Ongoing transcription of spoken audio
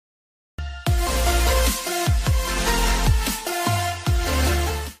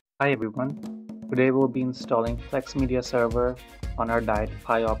Hi everyone, today we'll be installing Plex Media Server on our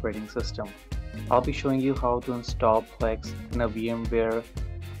DietPi operating system. I'll be showing you how to install Plex in a VMware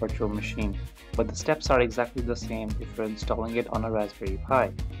virtual machine, but the steps are exactly the same if you're installing it on a Raspberry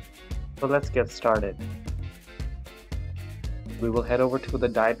Pi. So let's get started. We will head over to the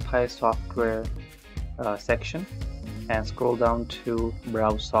DietPi software section and scroll down to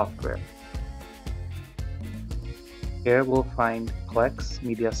Browse Software. Here we'll find Plex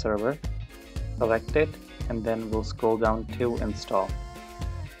Media Server, select it, and then we'll scroll down to Install.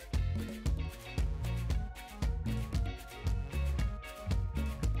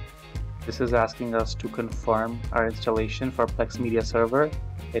 This is asking us to confirm our installation for Plex Media Server.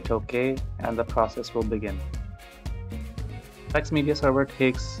 Hit OK, and the process will begin. Plex Media Server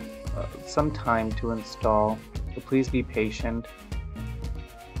takes some time to install, so please be patient.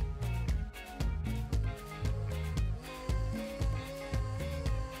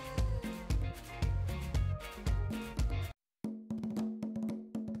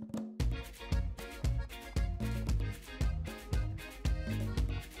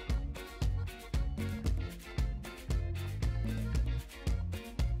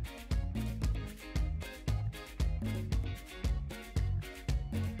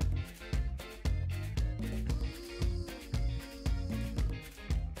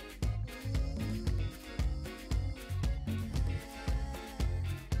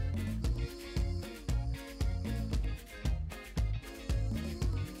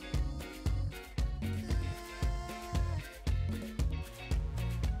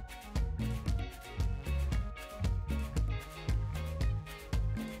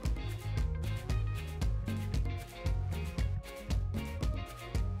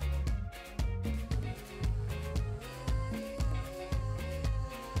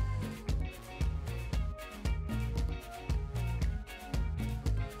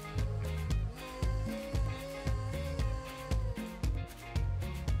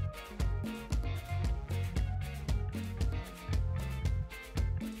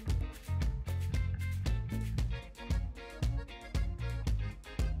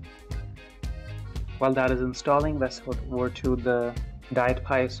 While that is installing, let's head over to the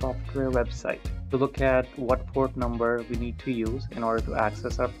DietPi software website to look at what port number we need to use in order to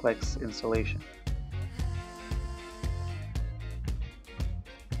access our Plex installation.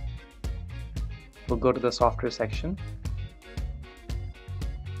 We'll go to the software section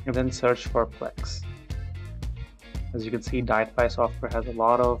and then search for Plex. As you can see, DietPi software has a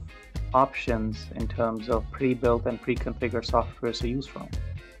lot of options in terms of pre-built and pre-configured software to use from.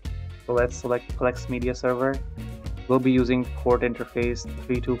 So let's select Plex Media Server. We'll be using port interface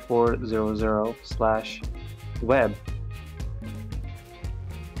 32400/web.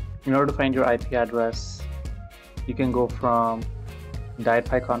 In order to find your IP address, you can go from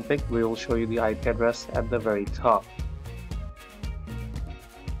DietPi config. We will show you the IP address at the very top.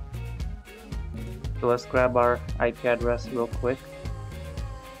 So let's grab our IP address real quick.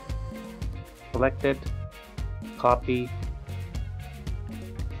 Select it, copy,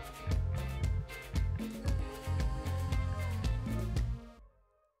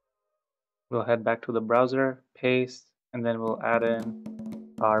 we'll head back to the browser, paste, and then we'll add in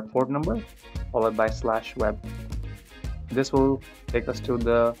our port number followed by /web. This will take us to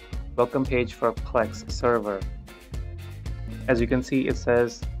the welcome page for Plex server. As you can see, it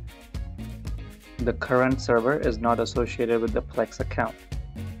says the current server is not associated with the Plex account.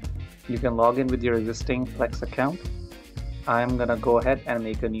 You can log in with your existing Plex account. I'm gonna go ahead and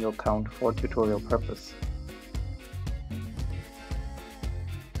make a new account for tutorial purpose.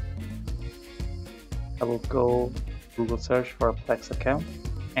 I will go Google search for a Plex account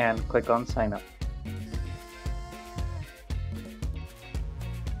and click on sign up.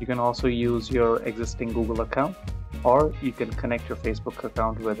 You can also use your existing Google account, or you can connect your Facebook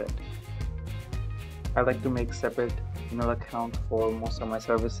account with it. I like to make separate email account for most of my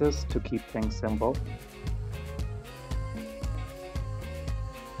services to keep things simple.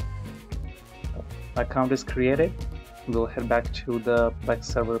 My account is created. We'll head back to the Plex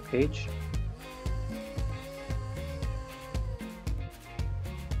server page.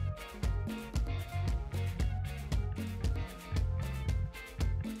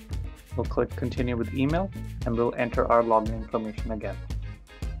 We'll click continue with email and we'll enter our login information again.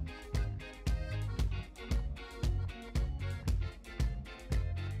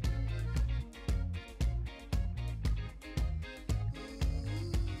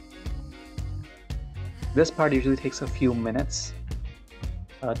 This part usually takes a few minutes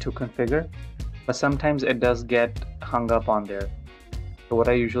to configure, but sometimes it does get hung up on there. So what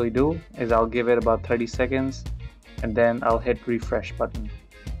I usually do is I'll give it about 30 seconds and then I'll hit refresh button.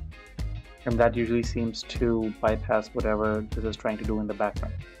 and that usually seems to bypass whatever this is trying to do in the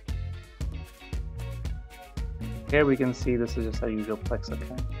background. Here we can see this is just our usual Plex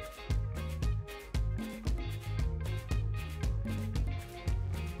account.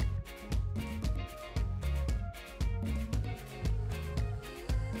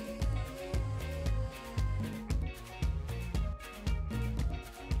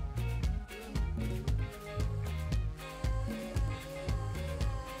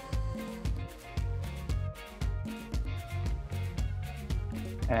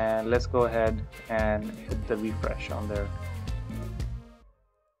 And let's go ahead and hit the refresh on there.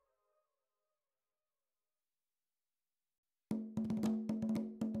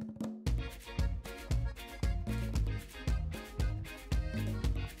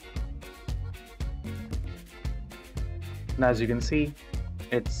 And as you can see,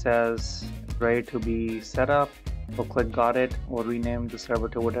 it says ready to be set up. We'll click got it, or rename the server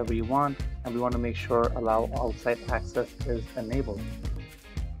to whatever you want, and we want to make sure allow outside access is enabled.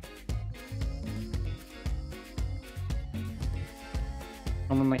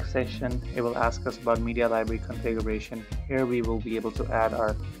 On the next section, it will ask us about media library configuration. Here we will be able to add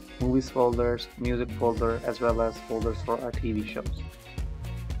our movies folders, music folder, as well as folders for our TV shows.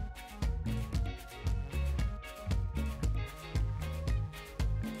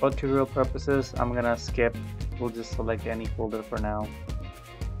 For tutorial purposes, I'm gonna skip. We'll just select any folder for now.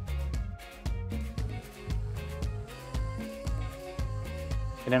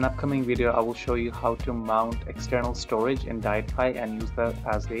 In an upcoming video, I will show you how to mount external storage in DietPi and use that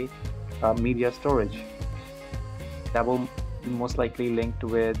as a media storage. That will most likely linked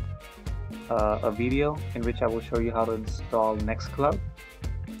with a video in which I will show you how to install Nextcloud.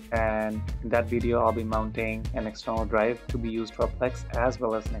 And in that video, I'll be mounting an external drive to be used for Plex as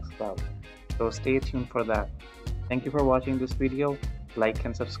well as Nextcloud. So stay tuned for that. Thank you for watching this video. Like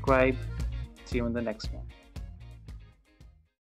and subscribe. See you in the next one.